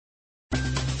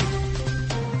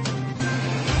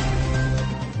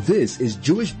This is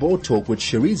Jewish Board Talk with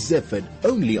Cherise Zefford,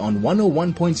 only on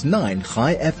 101.9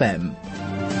 Chai FM.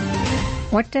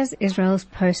 What does Israel's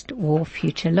post-war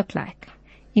future look like?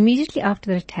 Immediately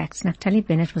after the attacks, Naftali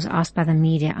Bennett was asked by the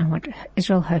media on what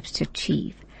Israel hopes to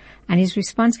achieve. And his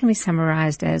response can be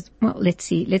summarized as, well, let's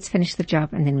see, let's finish the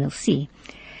job and then we'll see.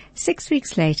 6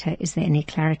 weeks later, is there any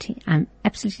clarity? I'm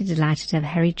absolutely delighted to have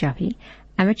Harry Joffe,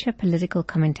 amateur political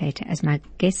commentator, as my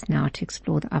guest now to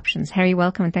explore the options. Harry,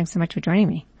 welcome and thanks so much for joining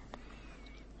me.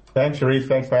 Thanks, Cherise.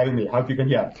 Thanks for having me. Hope you can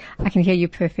hear. I can hear you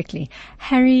perfectly.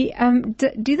 Harry,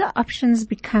 do the options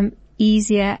become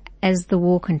easier as the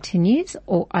war continues,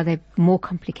 or are they more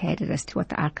complicated as to what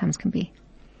the outcomes can be?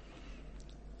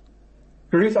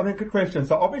 Cherise, good question.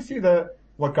 So obviously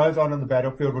what goes on the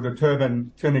battlefield will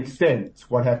determine to an extent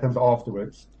what happens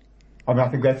afterwards. I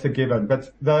think that's a given,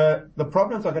 but the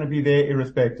problems are going to be there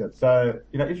irrespective. So,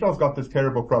 Israel's got this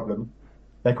terrible problem.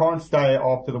 They can't stay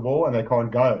after the war and they can't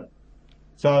go.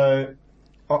 So,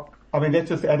 let's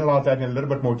just analyze that in a little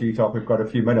bit more detail. We've got a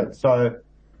few minutes. So,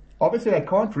 obviously they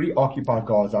can't reoccupy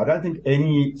Gaza. I don't think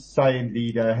any sane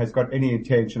leader has got any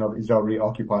intention of Israel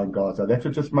reoccupying Gaza. That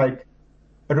would just it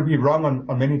would be wrong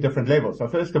on many different levels. So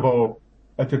first of all,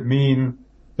 it would mean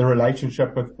the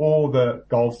relationship with all the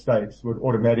Gulf states would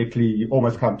automatically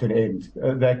almost come to an end.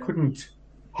 They couldn't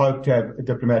hope to have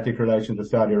diplomatic relations with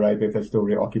Saudi Arabia if they're still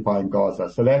reoccupying Gaza.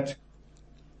 So that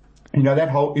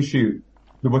whole issue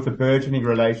with the burgeoning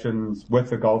relations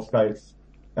with the Gulf states,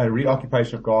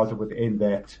 reoccupation of Gaza would end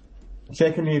that.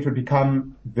 Secondly, it would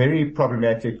become very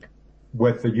problematic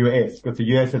with the US, because the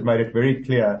US has made it very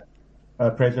clear,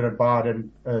 President Biden,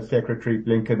 Secretary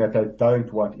Blinken, that they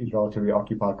don't want Israel to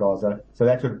reoccupy Gaza. So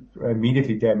that would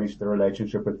immediately damage the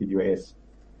relationship with the US.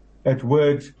 It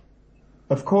would,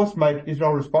 of course, make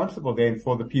Israel responsible then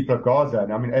for the people of Gaza.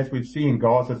 And as we've seen,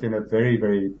 Gaza's in a very,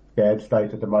 very bad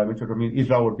state at the moment. It would mean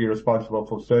Israel would be responsible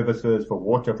for services, for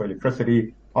water, for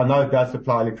electricity. I know it does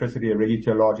supply electricity already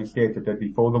to a large extent. It did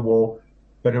before the war,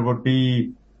 but it would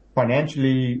be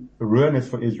financially ruinous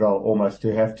for Israel almost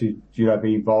to have to,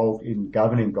 be involved in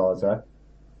governing Gaza.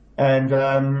 And,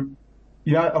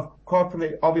 apart from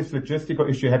the obvious logistical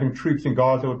issue, having troops in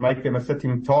Gaza would make them a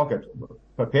sitting target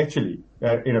perpetually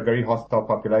in a very hostile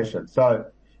population. So,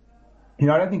 I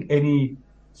don't think any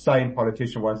sane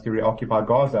politician wants to reoccupy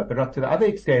Gaza, but to the other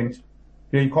extent,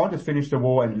 you can't just finish the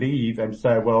war and leave and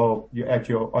say, well,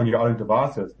 you're on your own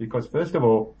devices, because first of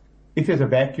all, if there's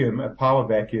a power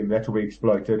vacuum, that will be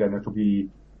exploited, and it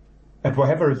will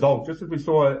have a result, just as we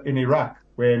saw in Iraq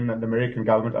when the American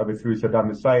government overthrew Saddam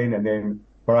Hussein and then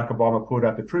Barack Obama pulled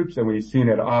out the troops, and we've seen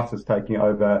that ISIS taking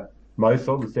over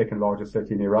Mosul, the second largest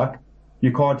city in Iraq.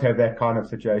 You can't have that kind of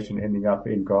situation ending up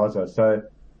in Gaza. So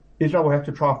Israel will have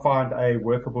to try to find a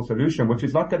workable solution, which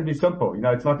is not going to be simple.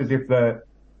 It's not as if the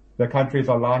countries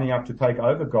are lining up to take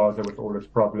over Gaza with all its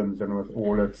problems and with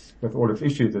all its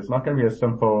issues. It's not going to be a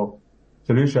simple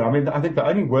solution. I think the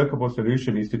only workable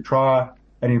solution is to try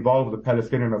and involve the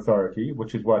Palestinian Authority,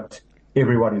 which is what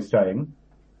everyone is saying.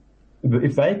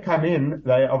 If they come in,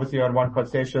 they obviously want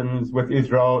concessions with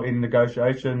Israel in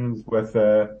negotiations with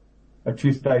a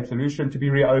two-state solution to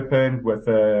be reopened, with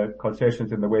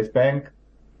concessions in the West Bank.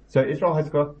 So Israel has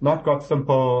not got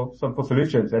simple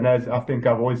solutions. And as I think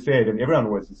I've always said, and everyone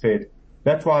always has said,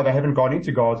 that's why they haven't gone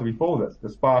into Gaza before this.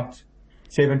 Despite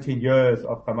 17 years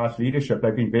of Hamas leadership,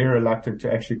 they've been very reluctant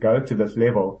to actually go to this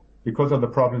level because of the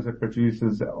problems it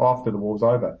produces after the war's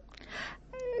over.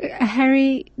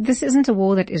 Harry, this isn't a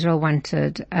war that Israel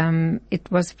wanted. It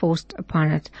was forced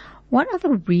upon it. What are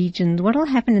the regions? What will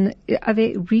happen are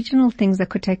there regional things that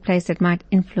could take place that might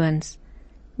influence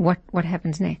what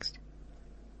happens next?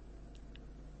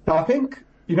 I think,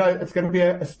 it's going to be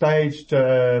a staged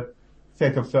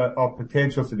set of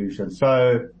potential solutions.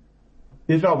 So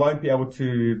Israel won't be able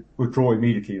to withdraw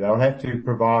immediately. They'll have to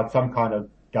provide some kind of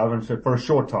governance for a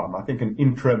short time. I think an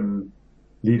interim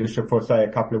leadership for, say, a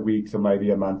couple of weeks or maybe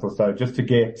a month or so, just to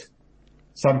get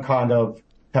some kind of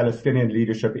Palestinian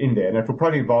leadership in there. And it will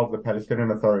probably involve the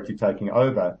Palestinian Authority taking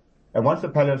over. And once the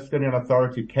Palestinian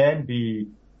Authority can be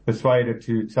persuaded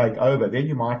to take over, then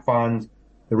you might find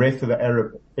the rest of the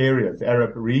Arab areas,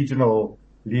 Arab regional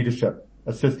leadership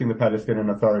assisting the Palestinian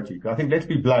Authority. I think, let's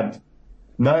be blunt,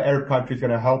 no Arab country is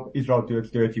going to help Israel do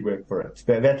its dirty work for it.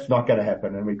 That's not going to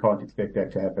happen, and we can't expect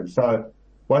that to happen. So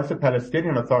once the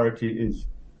Palestinian Authority is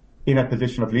in a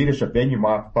position of leadership, then you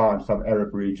might find some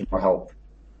Arab regional help.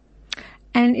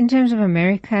 And in terms of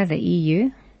America, the EU,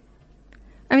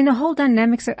 the whole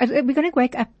dynamics, we're going to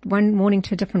wake up one morning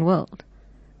to a different world.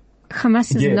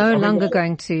 Hamas is no longer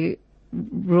going to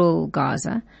rule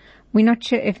Gaza. We're not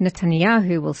sure if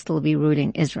Netanyahu will still be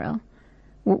ruling Israel.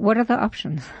 What are the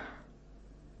options?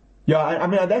 Yeah, I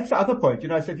mean, that's the other point.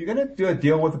 So if you're going to do a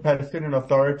deal with the Palestinian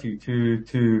Authority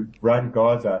to run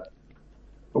Gaza,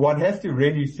 one has to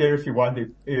really seriously wonder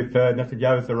if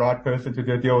Netanyahu is the right person to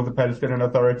do a deal with the Palestinian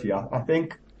Authority. I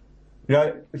think,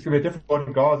 it's going to be a different world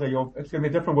in Gaza. It's going to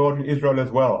be a different world in Israel as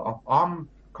well. I'm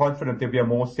confident there'll be a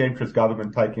more centrist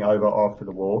government taking over after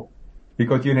the war,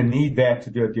 because you're going to need that to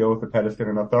do a deal with the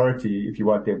Palestinian Authority if you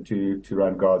want them to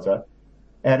run Gaza.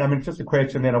 And I mean, it's just a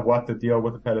question then of what the deal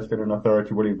with the Palestinian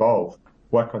Authority will involve,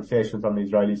 what concessions on the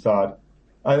Israeli side.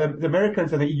 The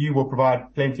Americans and the EU will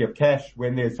provide plenty of cash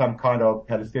when there's some kind of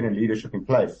Palestinian leadership in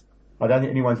place. I don't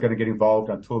think anyone's going to get involved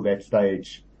until that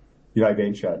stage,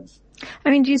 eventuates.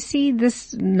 I mean, do you see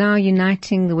this now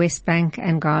uniting the West Bank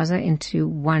and Gaza into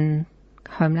one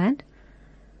homeland?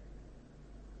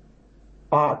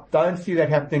 I don't see that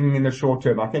happening in the short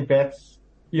term. I think that's,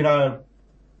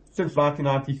 since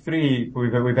 1993,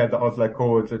 we've had the Oslo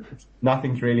Accords.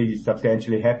 Nothing's really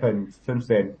substantially happened since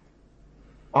then.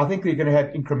 I think they're going to have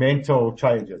incremental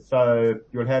changes. So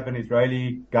you'll have an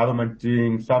Israeli government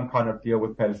doing some kind of deal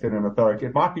with Palestinian Authority.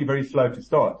 It might be very slow to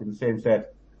start, in the sense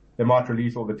that they might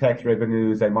release all the tax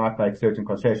revenues. They might make certain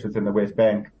concessions in the West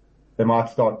Bank. They might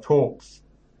start talks.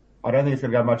 I don't think it's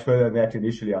going to go much further than that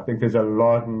initially. I think there's a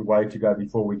long way to go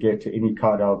before we get to any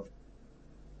kind of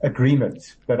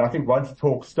agreement. But I think once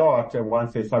talks start and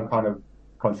once there's some kind of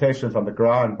concessions on the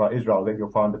ground by Israel, then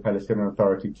you'll find the Palestinian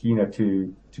Authority keener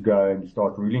to go and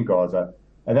start ruling Gaza.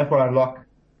 And that will unlock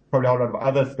probably a whole lot of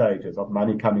other stages of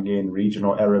money coming in,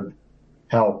 regional Arab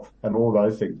help and all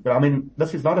those things. But I mean,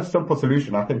 this is not a simple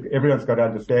solution. I think everyone's got to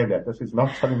understand that. This is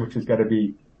not something which is going to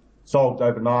be solved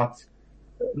overnight.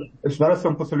 It's not a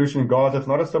simple solution in Gaza. It's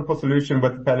not a simple solution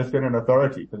with the Palestinian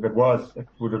Authority. If it was, it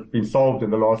would have been solved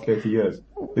in the last 30 years.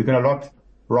 There's been a lot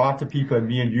brighter people than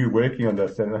me and you working on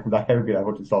this, and they haven't been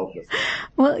able to solve this.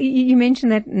 Well, you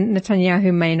mentioned that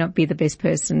Netanyahu may not be the best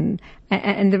person.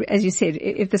 And as you said,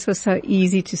 if this was so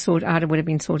easy to sort out, it would have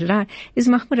been sorted out. Is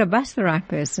Mahmoud Abbas the right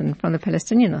person from the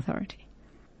Palestinian Authority?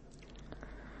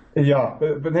 Yeah,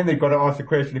 but then they've got to ask the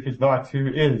question, if he's not, who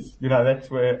is? That's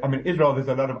where, I mean, Israel, there's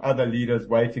a lot of other leaders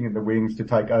waiting in the wings to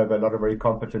take over, a lot of very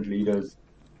competent leaders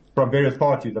from various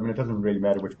parties. I mean, it doesn't really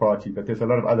matter which party, but there's a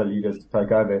lot of other leaders to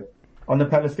take over. On the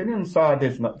Palestinian side,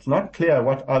 it's not clear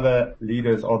what other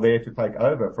leaders are there to take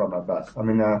over from Abbas. I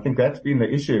mean, I think that's been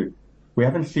the issue. We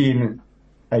haven't seen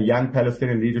a young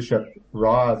Palestinian leadership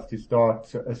rise to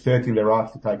start asserting their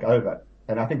rights to take over.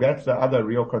 And I think that's the other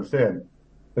real concern.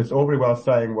 It's all very well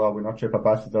saying, well, we're not sure if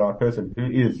Abbas is the right person.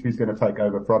 Who's going to take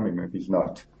over from him if he's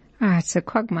not? It's a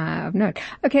quagmire of note.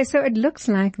 Okay, so it looks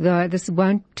like, though, this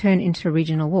won't turn into a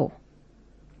regional war.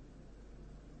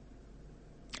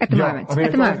 At the moment.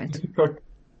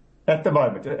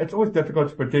 It's always difficult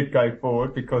to predict going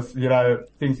forward because,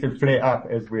 things can flare up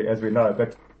as we know.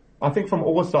 But I think from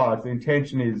all sides, the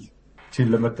intention is to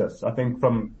limit this. I think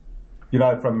from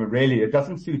really, it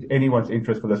doesn't suit anyone's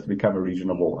interest for this to become a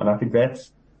regional war. And I think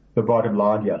that's the bottom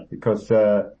line here, because,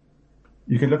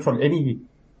 you can look from any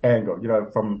angle,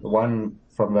 from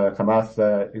the Hamas,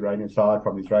 Iranian side,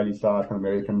 from the Israeli side, from the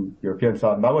American, European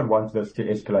side. No one wants this to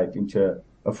escalate into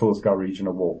a full-scale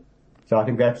regional war. So I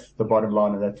think that's the bottom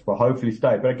line, and that's will hopefully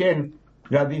stay. But again,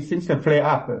 these things can flare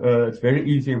up. It's very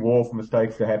easy in war for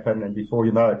mistakes to happen, and before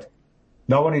you know it,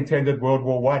 no one intended World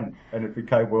War One, and it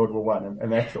became World War One,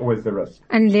 and that's always the risk.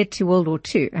 And led to World War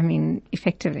Two. I mean,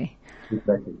 effectively.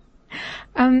 Exactly.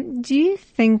 Do you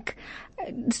think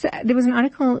there was an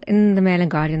article in the Mail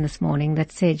and Guardian this morning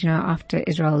that said, after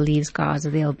Israel leaves Gaza,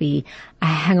 there'll be a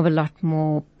hang of a lot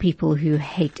more people who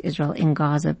hate Israel in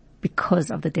Gaza because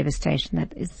of the devastation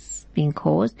that is being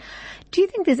caused. Do you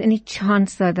think there's any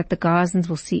chance, though, that the Gazans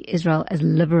will see Israel as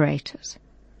liberators?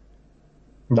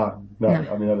 No.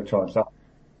 I mean, not a chance.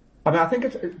 I mean, I think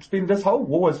it's been, this whole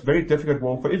war is a very difficult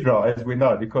war for Israel, as we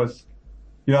know, because,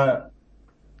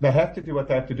 they have to do what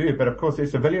they have to do. But of course, there's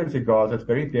civilians in Gaza. It's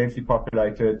very densely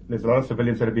populated. There's a lot of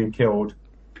civilians that are being killed.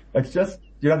 It's just,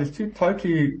 there's two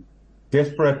totally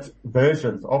desperate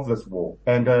versions of this war.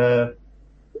 And,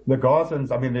 the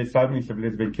Gazans, I mean, there's so many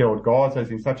civilians being killed. Gaza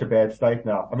is in such a bad state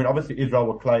now. I mean, obviously Israel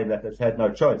will claim that it's had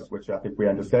no choice, which I think we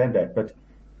understand that. But,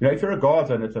 if you're a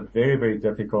Gazan, it's a very, very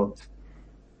difficult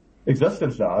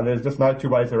existence now. There's just no two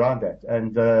ways around that.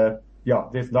 And,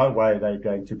 there's no way they're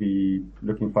going to be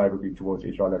looking favorably towards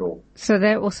Israel at all. So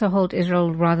they also hold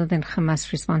Israel rather than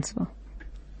Hamas responsible?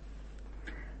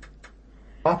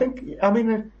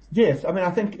 Yes.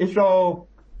 I think Israel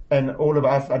and all of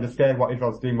us understand what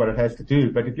Israel's doing, what it has to do.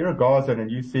 But if you're a Gazan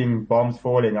and you're seeing bombs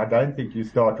falling, I don't think you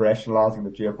start rationalizing the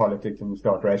geopolitics and you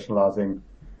start rationalizing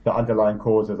the underlying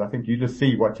causes. I think you just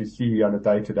see what you see on a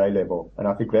day-to-day level. And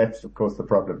I think that's, of course, the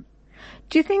problem.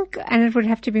 Do you think, and it would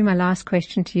have to be my last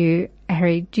question to you,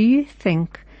 Harry, do you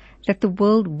think that the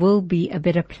world will be a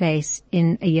better place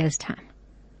in a year's time?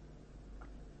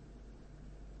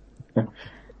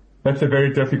 That's a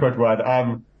very difficult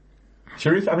one.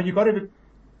 Sharice, I mean, you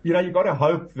got to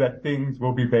hope that things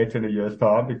will be better in a year's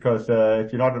time because,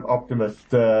 if you're not an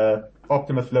optimist,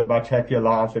 optimists live much happier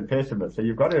lives than pessimists. So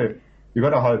you've got to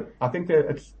hope. I think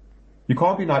that you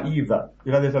can't be naive though.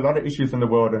 There's a lot of issues in the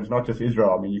world and it's not just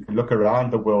Israel. I mean, you can look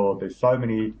around the world. There's so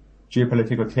many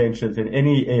geopolitical tensions in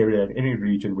any area, in any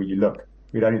region where you look.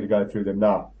 We don't need to go through them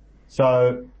now.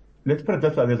 So let's put it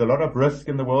this way. There's a lot of risk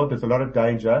in the world. There's a lot of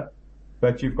danger.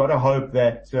 But you've got to hope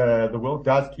that the world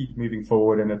does keep moving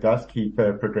forward and it does keep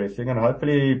progressing. And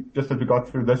hopefully, just as we got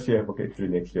through this year, we'll get through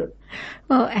next year.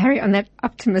 Well, Harry, on that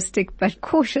optimistic but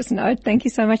cautious note, thank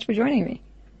you so much for joining me.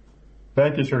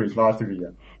 Thank you, Sharice. Nice to be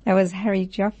here. That was Harry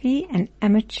Joffe, an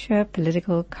amateur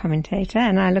political commentator,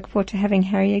 and I look forward to having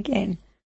Harry again.